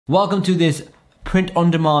Welcome to this print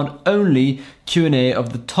on demand only Q&A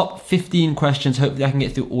of the top 15 questions. Hopefully I can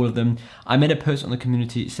get through all of them. I made a post on the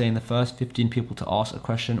community saying the first 15 people to ask a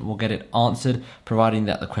question will get it answered, providing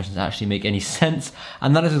that the questions actually make any sense.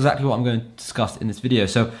 And that is exactly what I'm going to discuss in this video.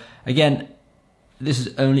 So again, this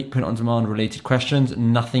is only print on demand related questions,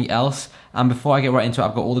 nothing else. And before I get right into it,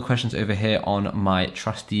 I've got all the questions over here on my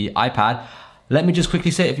trusty iPad. Let me just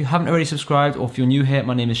quickly say, if you haven't already subscribed or if you're new here,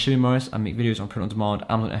 my name is Shimmy Morris. I make videos on print on demand,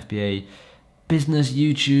 Amazon FBA, business,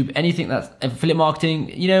 YouTube, anything that's affiliate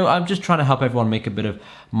marketing. You know, I'm just trying to help everyone make a bit of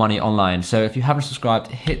money online. So if you haven't subscribed,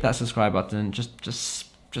 hit that subscribe button, just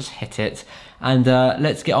hit it. And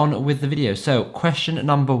let's get on with the video. So question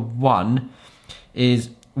number one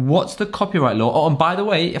is, what's the copyright law? Oh, and by the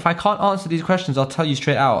way, if I can't answer these questions, I'll tell you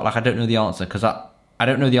straight out, like I don't know the answer, because I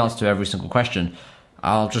don't know the answer to every single question.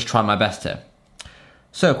 I'll just try my best here.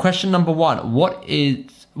 So question number one,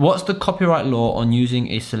 what's the copyright law on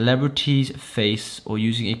using a celebrity's face or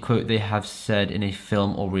using a quote they have said in a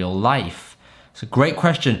film or real life? It's a great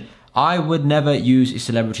question. I would never use a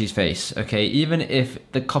celebrity's face, okay? Even if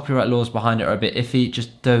the copyright laws behind it are a bit iffy,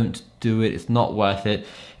 just don't do it. It's not worth it.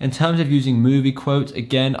 In terms of using movie quotes,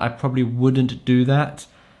 again, I probably wouldn't do that.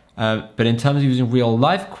 But in terms of using real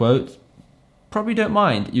life quotes, probably don't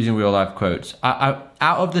mind using real life quotes.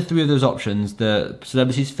 Out of the three of those options, the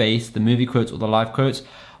celebrity's face, the movie quotes, or the live quotes,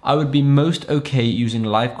 I would be most okay using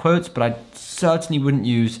live quotes, but I certainly wouldn't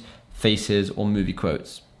use faces or movie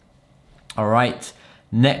quotes. All right,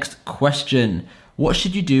 next question. What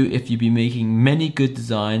should you do if you be making many good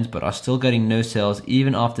designs but are still getting no sales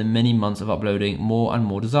even after many months of uploading more and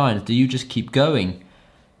more designs? Do you just keep going?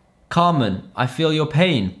 Carmen, I feel your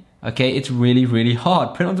pain. Okay, it's really, really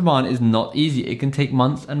hard. Print on demand is not easy. It can take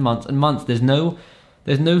months and months and months. There's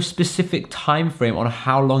no specific time frame on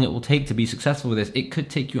how long it will take to be successful with this. It could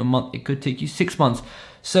take you a month, it could take you 6 months.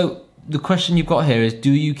 So the question you've got here is,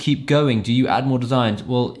 do you keep going? Do you add more designs?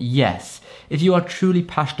 Well, yes. If you are truly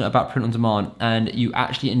passionate about print on demand and you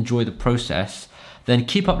actually enjoy the process, then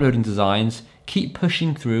keep uploading designs, keep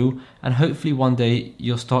pushing through, and hopefully one day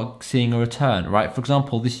you'll start seeing a return, right? For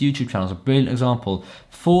example, this YouTube channel is a brilliant example.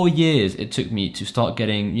 4 years it took me to start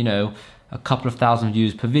getting, you know, a couple of thousand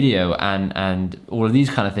views per video and all of these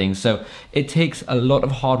kind of things. So it takes a lot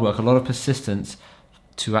of hard work, a lot of persistence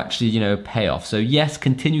to actually, you know, pay off. So yes,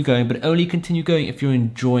 continue going, but only continue going if you're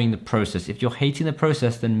enjoying the process. If you're hating the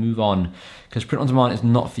process, then move on, because print on demand is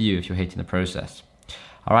not for you if you're hating the process.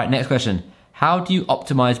 All right, next question. How do you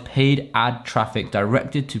optimize paid ad traffic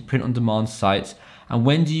directed to print on demand sites? And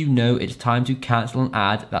when do you know it's time to cancel an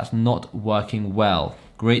ad that's not working well?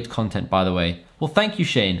 Great content, by the way. Well, thank you,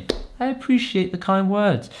 Shane. I appreciate the kind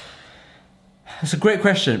words. It's a great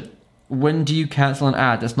question. When do you cancel an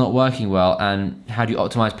ad that's not working well, and how do you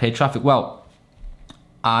optimize paid traffic? Well,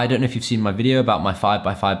 I don't know if you've seen my video about my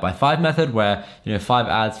 5x5x5 method, where, you know, 5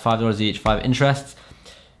 ads, $5 each, 5 interests.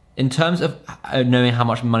 In terms of knowing how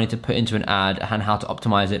much money to put into an ad and how to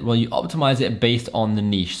optimize it, well, you optimize it based on the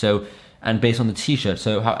niche. So, and based on the t-shirt.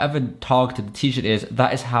 So however targeted the t-shirt is,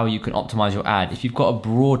 that is how you can optimize your ad. If you've got a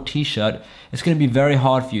broad t-shirt, it's going to be very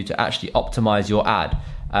hard for you to actually optimize your ad.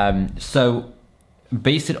 So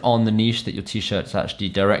base it on the niche that your t-shirt is actually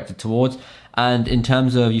directed towards. And in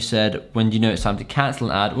terms of, you said, when do you know it's time to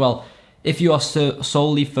cancel an ad? Well, if you are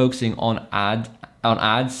solely focusing on ads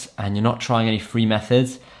and you're not trying any free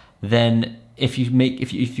methods, then if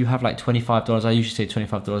you have like $25, I usually say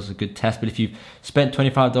 $25 is a good test, but if you've spent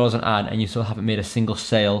 $25 on ad and you still haven't made a single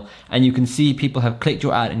sale, and you can see people have clicked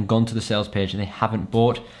your ad and gone to the sales page and they haven't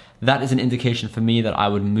bought, that is an indication for me that I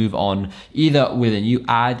would move on either with a new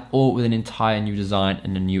ad or with an entire new design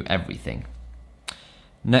and a new everything.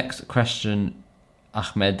 Next question,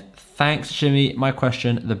 Ahmed. Thanks, Shimmy. My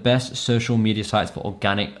question, the best social media sites for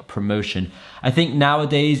organic promotion. I think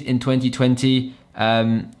nowadays in 2020,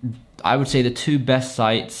 I would say the two best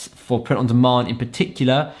sites for print on demand in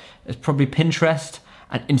particular is probably Pinterest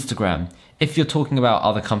and Instagram. If you're talking about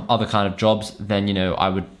other kind of jobs, then, you know, I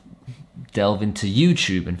would delve into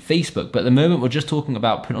YouTube and Facebook. But at the moment, we're just talking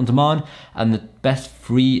about print on demand and the best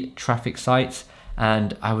free traffic sites.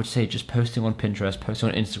 And I would say just posting on Pinterest, posting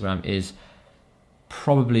on Instagram is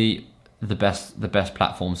probably the best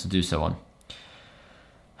platforms to do so on.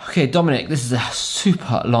 Okay, Dominic, this is a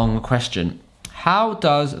super long question. How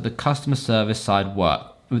does the customer service side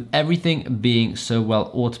work with everything being so well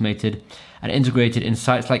automated and integrated in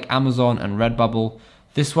sites like Amazon and Redbubble?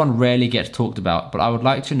 This one rarely gets talked about, but I would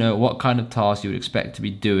like to know what kind of tasks you would expect to be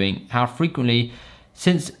doing, how frequently,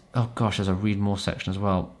 since, oh gosh, there's a read more section as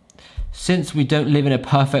well. Since we don't live in a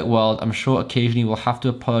perfect world, I'm sure occasionally we'll have to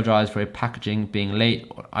apologize for a packaging being late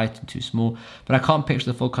or item too small, but I can't picture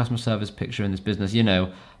the full customer service picture in this business, you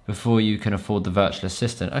know, before you can afford the virtual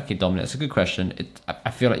assistant. Okay, Dominic, that's a good question.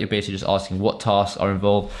 I feel like you're basically just asking what tasks are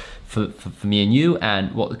involved for me and you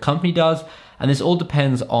and what the company does. And this all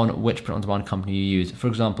depends on which print-on-demand company you use. For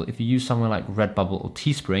example, if you use somewhere like Redbubble or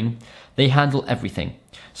Teespring, they handle everything.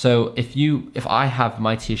 So if I have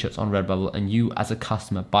my t-shirts on Redbubble and you as a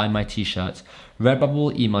customer buy my t-shirts, Redbubble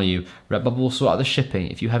will email you. Redbubble will sort out the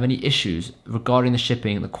shipping. If you have any issues regarding the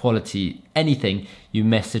shipping, the quality, anything, you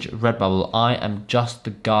message Redbubble. I am just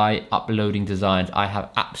the guy uploading designs. I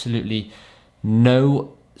have absolutely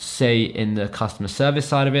no say in the customer service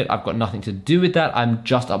side of it. I've got nothing to do with that. I'm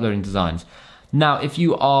just uploading designs. Now, if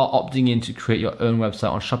you are opting in to create your own website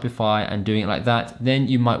on Shopify and doing it like that, then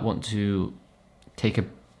you might want to take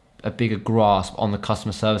a bigger grasp on the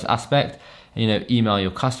customer service aspect. You know, email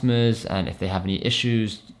your customers, and if they have any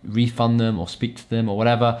issues, refund them or speak to them or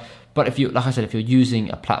whatever. But if you, like I said, if you're using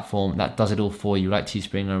a platform that does it all for you, like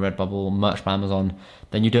Teespring or Redbubble, merch by Amazon,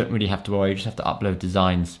 then you don't really have to worry. You just have to upload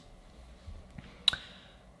designs.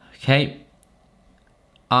 Okay.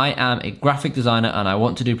 I am a graphic designer and I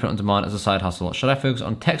want to do print on demand as a side hustle. Should I focus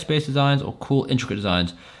on text-based designs or cool, intricate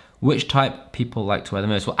designs? Which type people like to wear the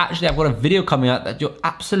most? Well, actually, I've got a video coming out that you're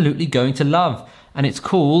absolutely going to love. And it's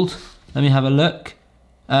called, let me have a look.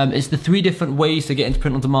 It's the 3 different ways to get into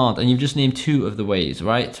print on demand. And you've just named 2 of the ways,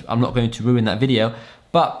 right? I'm not going to ruin that video,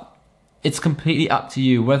 but it's completely up to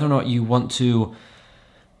you whether or not you want to,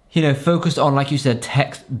 you know, focus on, like you said,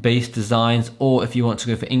 text-based designs, or if you want to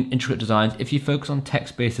go for intricate designs. If you focus on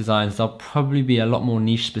text-based designs, they'll probably be a lot more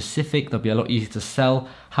niche specific. They'll be a lot easier to sell.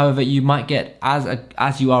 However, you might get,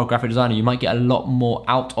 as you are a graphic designer, you might get a lot more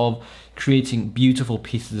out of creating beautiful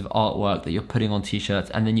pieces of artwork that you're putting on t-shirts,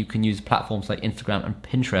 and then you can use platforms like Instagram and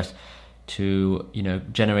Pinterest to, you know,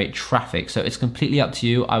 generate traffic. So it's completely up to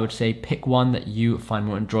you. I would say pick one that you find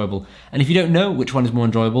more enjoyable. And if you don't know which one is more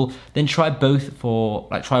enjoyable, then try both for,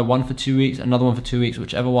 like, try one for 2 weeks, another one for 2 weeks,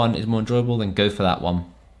 whichever one is more enjoyable, then go for that one.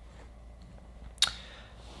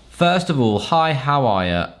 First of all, hi, how are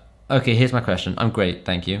you? Okay, here's my question. I'm great,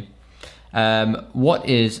 thank you. What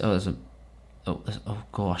is, oh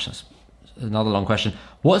gosh, that's another long question.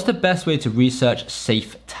 What's the best way to research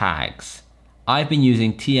safe tags? I've been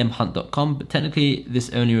using tmhunt.com, but technically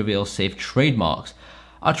this only reveals safe trademarks.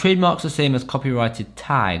 Are trademarks the same as copyrighted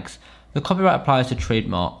tags? The copyright applies to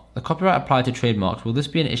trademark. The copyright applied to trademarks. Will this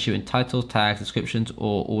be an issue in titles, tags, descriptions,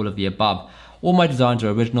 or all of the above? All my designs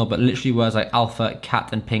are original, but literally words like alpha, cat,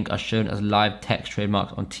 and pink are shown as live text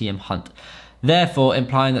trademarks on TM Hunt, therefore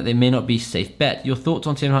implying that they may not be safe bet. Your thoughts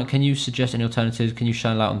on TM Hunt? Can you suggest any alternatives? Can you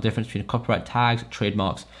shine light on the difference between copyright tags,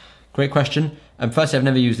 trademarks? Great question. Firstly, I've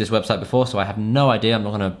never used this website before, so I have no idea. I'm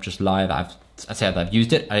not going to just lie that I've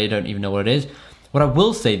used it. I don't even know what it is. What I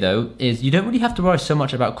will say though is you don't really have to worry so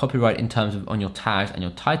much about copyright in terms of on your tags and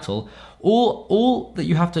your title. All that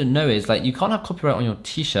you have to know is, like, you can't have copyright on your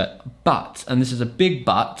t-shirt, but, and this is a big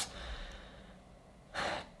but,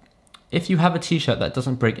 if you have a t-shirt that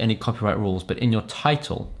doesn't break any copyright rules, but in your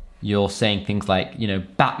title you're saying things like, you know,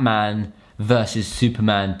 Batman versus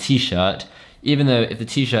Superman t-shirt, even though if the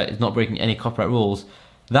t-shirt is not breaking any copyright rules,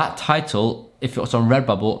 that title, if it's on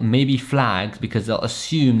Redbubble, may be flagged because they'll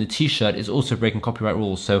assume the t-shirt is also breaking copyright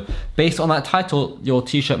rules. So based on that title, your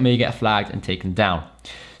t-shirt may get flagged and taken down.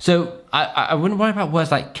 So I wouldn't worry about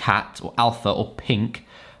words like cat or alpha or pink,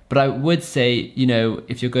 but I would say, you know,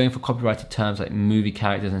 if you're going for copyrighted terms like movie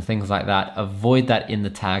characters and things like that, avoid that in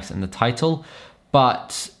the tags and the title.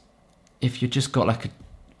 But if you just got like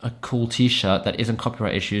a cool t-shirt that isn't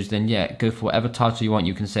copyright issues, then yeah, go for whatever title you want.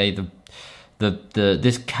 You can say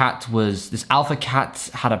this alpha cat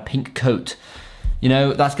had a pink coat. You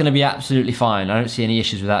know, that's going to be absolutely fine. I don't see any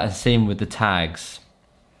issues with that. And same with the tags.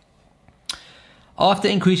 After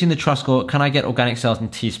increasing the trust score, can I get organic sales in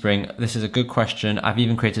Teespring? This is a good question. I've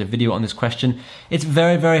even created a video on this question. It's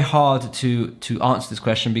very, very hard to answer this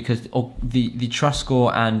question because the trust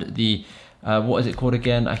score and the what is it called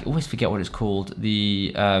again? I always forget what it's called.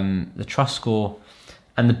 The trust score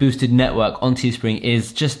and the boosted network on Teespring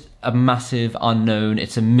is just a massive unknown.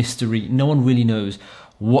 It's a mystery. No one really knows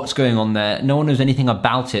what's going on there. No one knows anything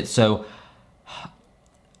about it. So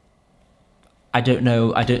I don't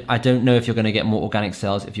know. I don't know if you're going to get more organic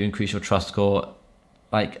sales if you increase your trust score.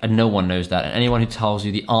 And no one knows that. And anyone who tells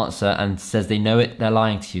you the answer and says they know it, they're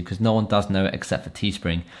lying to you, because no one does know it except for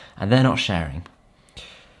Teespring, and they're not sharing.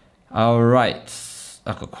 All right,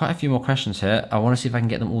 I've got quite a few more questions here. I want to see if I can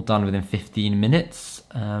get them all done within 15 minutes.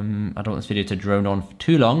 I don't want this video to drone on for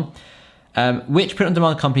too long. Which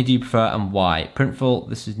print-on-demand company do you prefer and why? Printful,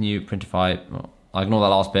 this is new, Printify, well, I'll ignore that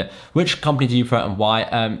last bit. Which company do you prefer and why?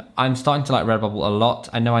 I'm starting to like Redbubble a lot.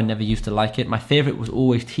 I know I never used to like it. My favorite was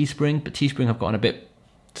always Teespring, but Teespring have gotten a bit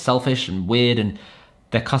selfish and weird and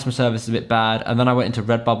their customer service is a bit bad. And then I went into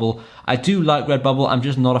Redbubble. I do like Redbubble. I'm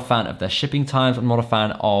just not a fan of their shipping times. I'm not a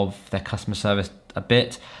fan of their customer service a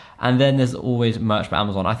bit. And then there's always Merch by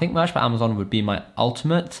Amazon. I think Merch by Amazon would be my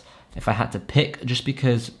ultimate if I had to pick, just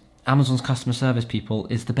because Amazon's customer service, people,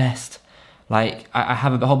 is the best. Like, I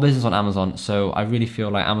have a whole business on Amazon, so I really feel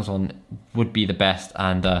like Amazon would be the best.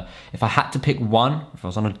 And if I had to pick one, if I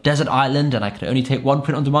was on a desert island and I could only take one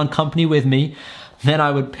print-on-demand company with me, then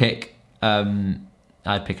I would pick,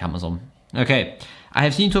 I'd pick Amazon. Okay, I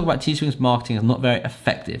have seen you talk about Teespring's marketing is not very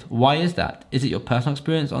effective. Why is that? Is it your personal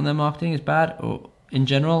experience on their marketing is bad, or in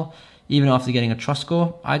general? Even after getting a trust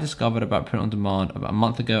score, I discovered about print on demand about a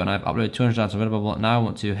month ago and I've uploaded 200 times on Redbubble. Now I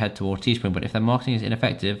want to head towards Teespring, but if their marketing is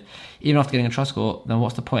ineffective, even after getting a trust score, then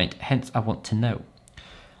what's the point? Hence, I want to know.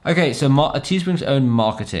 Okay, so Teespring's own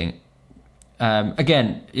marketing.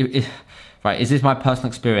 Again, right, is this my personal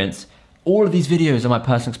experience? All of these videos are my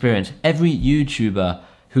personal experience. Every YouTuber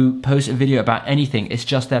who posts a video about anything, it's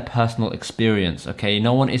just their personal experience, okay?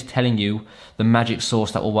 No one is telling you the magic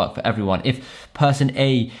sauce that will work for everyone. If person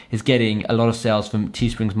A is getting a lot of sales from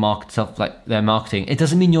Teespring's their marketing, it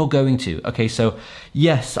doesn't mean you're going to, okay? So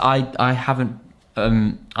yes, I haven't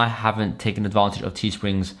taken advantage of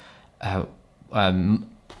Teespring's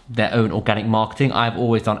their own organic marketing. I've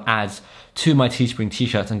always done ads to my Teespring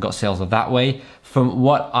t-shirts and got sales of that way. From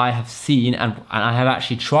what I have seen, and I have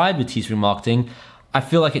actually tried with Teespring marketing, I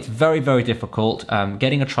feel like it's very, very difficult.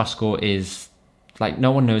 Getting a trust score is, like, no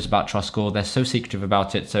one knows about trust score. They're so secretive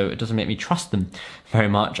about it, so it doesn't make me trust them very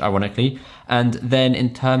much, ironically. And then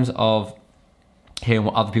in terms of hearing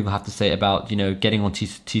what other people have to say about, you know, getting on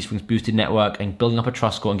Teespring's boosted network and building up a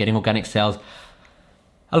trust score and getting organic sales,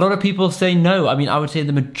 a lot of people say no. I mean, I would say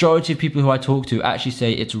the majority of people who I talk to actually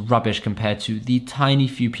say it's rubbish compared to the tiny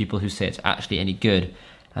few people who say it's actually any good.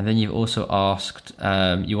 And then you've also asked,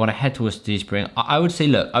 you want to head towards Teespring. I would say,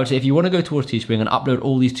 look, if you want to go towards Teespring and upload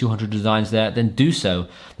all these 200 designs there, then do so.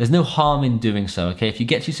 There's no harm in doing so, okay? If you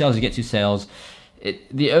get 2 sales, you get 2 sales.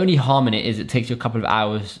 The only harm in it is it takes you a couple of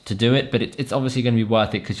hours to do it, but it's obviously going to be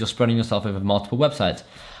worth it because you're spreading yourself over multiple websites.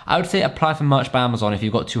 I would say apply for Merch by Amazon if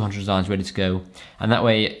you've got 200 designs ready to go. And that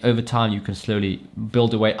way, over time, you can slowly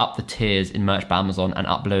build your way up the tiers in Merch by Amazon and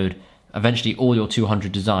upload eventually all your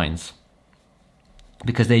 200 designs,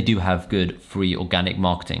 because they do have good free organic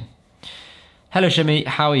marketing. Hello Shimmy,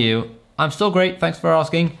 how are you? I'm still great, thanks for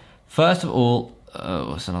asking. First of all,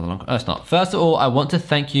 what's another long? Oh, it's not. First of all, I want to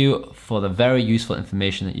thank you for the very useful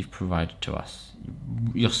information that you've provided to us.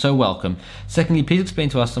 You're so welcome. Secondly, please explain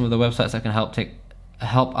to us some of the websites that can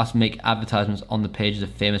help us make advertisements on the pages of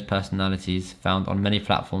famous personalities found on many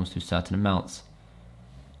platforms through certain amounts.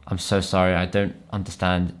 I'm so sorry, I don't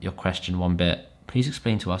understand your question one bit. Please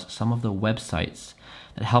explain to us some of the websites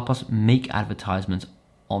that help us make advertisements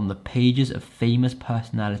on the pages of famous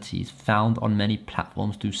personalities found on many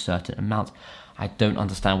platforms through certain amounts. I don't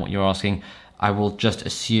understand what you're asking. I will just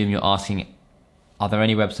assume you're asking, are there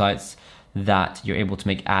any websites that you're able to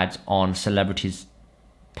make ads on celebrities'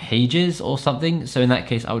 pages or something? So in that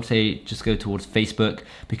case, I would say just go towards Facebook,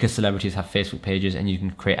 because celebrities have Facebook pages and you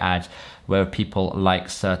can create ads where people like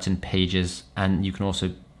certain pages, and you can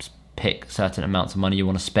also pick certain amounts of money you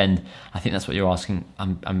want to spend. I think that's what you're asking.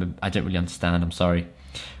 I don't really understand, I'm sorry.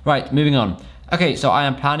 Right, moving on. Okay, so I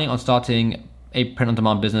am planning on starting a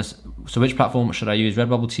print-on-demand business. So which platform should I use?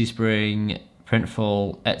 Redbubble, Teespring,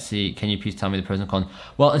 Printful, Etsy? Can you please tell me the pros and cons?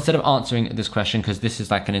 Well, instead of answering this question, because this is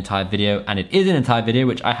like an entire video, and it is an entire video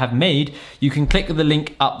which I have made, you can click the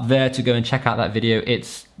link up there to go and check out that video.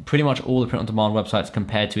 It's pretty much all the print-on-demand websites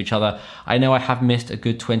compared to each other. I know I have missed a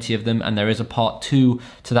good 20 of them, and there is a part 2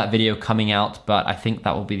 to that video coming out, but I think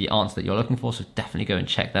that will be the answer that you're looking for, so definitely go and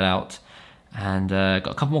check that out. And got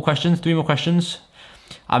a couple more questions, 3 more questions.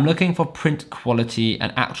 I'm looking for print quality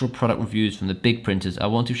and actual product reviews from the big printers. I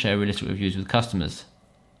want to share realistic reviews with customers.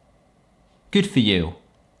 Good for you.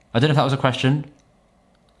 I don't know if that was a question.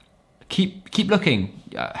 Keep looking.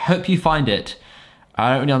 I hope you find it.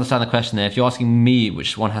 I don't really understand the question there. If you're asking me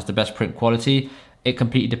which one has the best print quality, it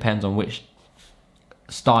completely depends on which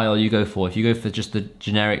style you go for. If you go for just the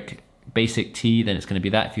generic basic tee, then it's going to be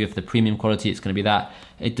that. If you go for the premium quality, it's going to be that.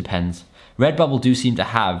 It depends. Redbubble do seem to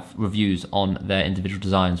have reviews on their individual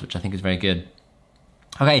designs, which I think is very good.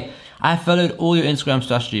 Okay, I have followed all your Instagram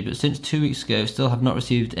strategy, but since 2 weeks ago, still have not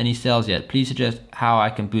received any sales yet. Please suggest how I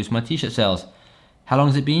can boost my t-shirt sales. How long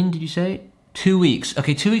has it been, did you say? 2 weeks.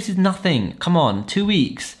 Okay, 2 weeks is nothing. Come on, 2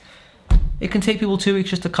 weeks. It can take people 2 weeks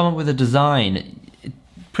just to come up with a design.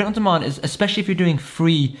 Print on demand is, especially if you're doing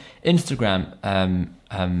free Instagram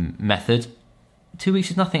methods, 2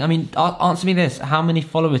 weeks is nothing. I mean, answer me this. How many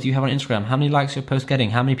followers do you have on Instagram? How many likes your post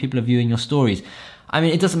getting? How many people are viewing your stories? I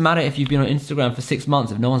mean, it doesn't matter if you've been on Instagram for 6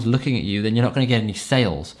 months. If no one's looking at you, then you're not going to get any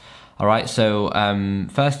sales. All right. So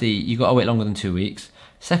firstly, you got to wait longer than 2 weeks.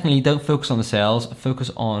 Secondly, don't focus on the sales.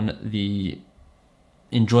 Focus on the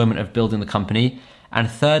enjoyment of building the company. And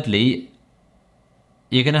thirdly,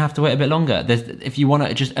 you're going to have to wait a bit longer. If you want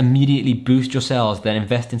to just immediately boost your sales, then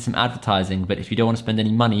invest in some advertising. But if you don't want to spend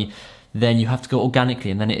any money, then you have to go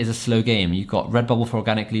organically, and then it is a slow game. You've got Redbubble for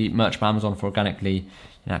organically, merch from Amazon for organically,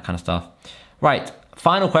 that kind of stuff. Right,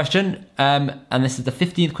 final question, and this is the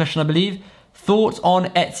 15th question, I believe. Thoughts on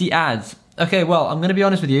Etsy ads? Okay, well, I'm going to be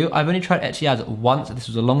honest with you. I've only tried Etsy ads once. This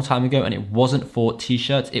was a long time ago, and it wasn't for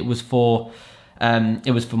t-shirts. It was for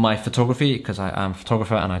my photography, because I am a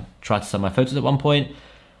photographer, and I tried to sell my photos at one point.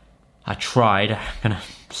 I'm going to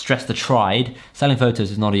stress the tried. Selling photos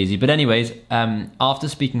is not easy. But anyways, after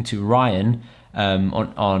speaking to Ryan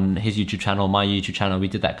on his YouTube channel, my YouTube channel, we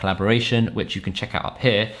did that collaboration, which you can check out up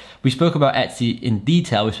here. We spoke about Etsy in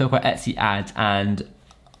detail. We spoke about Etsy ads, and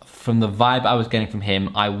from the vibe I was getting from him,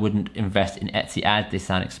 I wouldn't invest in Etsy ads. They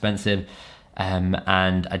sound expensive, and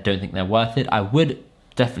I don't think they're worth it. I would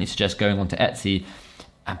definitely suggest going onto Etsy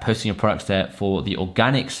and posting your products there for the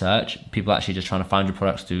organic search. People actually just trying to find your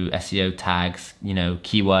products through SEO tags,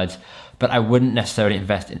 keywords. But I wouldn't necessarily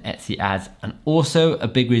invest in Etsy ads. And also a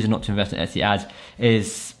big reason not to invest in Etsy ads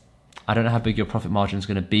is I don't know how big your profit margin is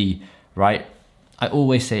going to be, right? I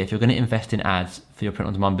always say if you're going to invest in ads for your print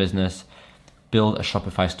on demand business, build a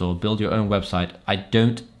Shopify store, build your own website. I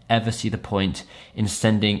don't ever see the point in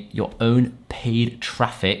sending your own paid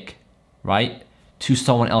traffic, right, to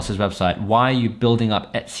someone else's website. Why are you building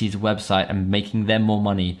up Etsy's website and making them more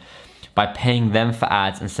money by paying them for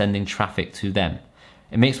ads and sending traffic to them?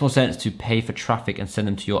 It makes more sense to pay for traffic and send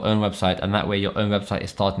them to your own website, and that way your own website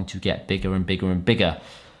is starting to get bigger and bigger and bigger.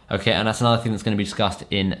 Okay, and that's another thing that's going to be discussed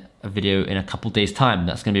in a video in a couple days time.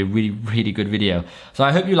 That's going to be a really, really good video. So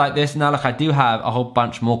I hope you like this. Now look, I do have a whole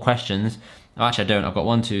bunch more questions. Oh, actually I don't. I've got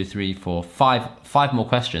 1, 2, 3, 4, 5 more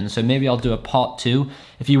questions. So maybe I'll do a part 2.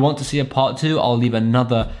 If you want to see a part 2, I'll leave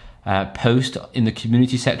another post in the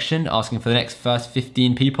community section asking for the first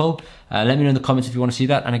 15 people. Let me know in the comments if you want to see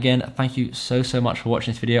that. And again, thank you so much for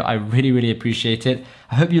watching this video. I really, really appreciate it.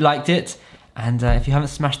 I hope you liked it. And if you haven't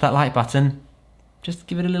smashed that like button, just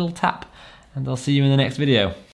give it a little tap, and I'll see you in the next video.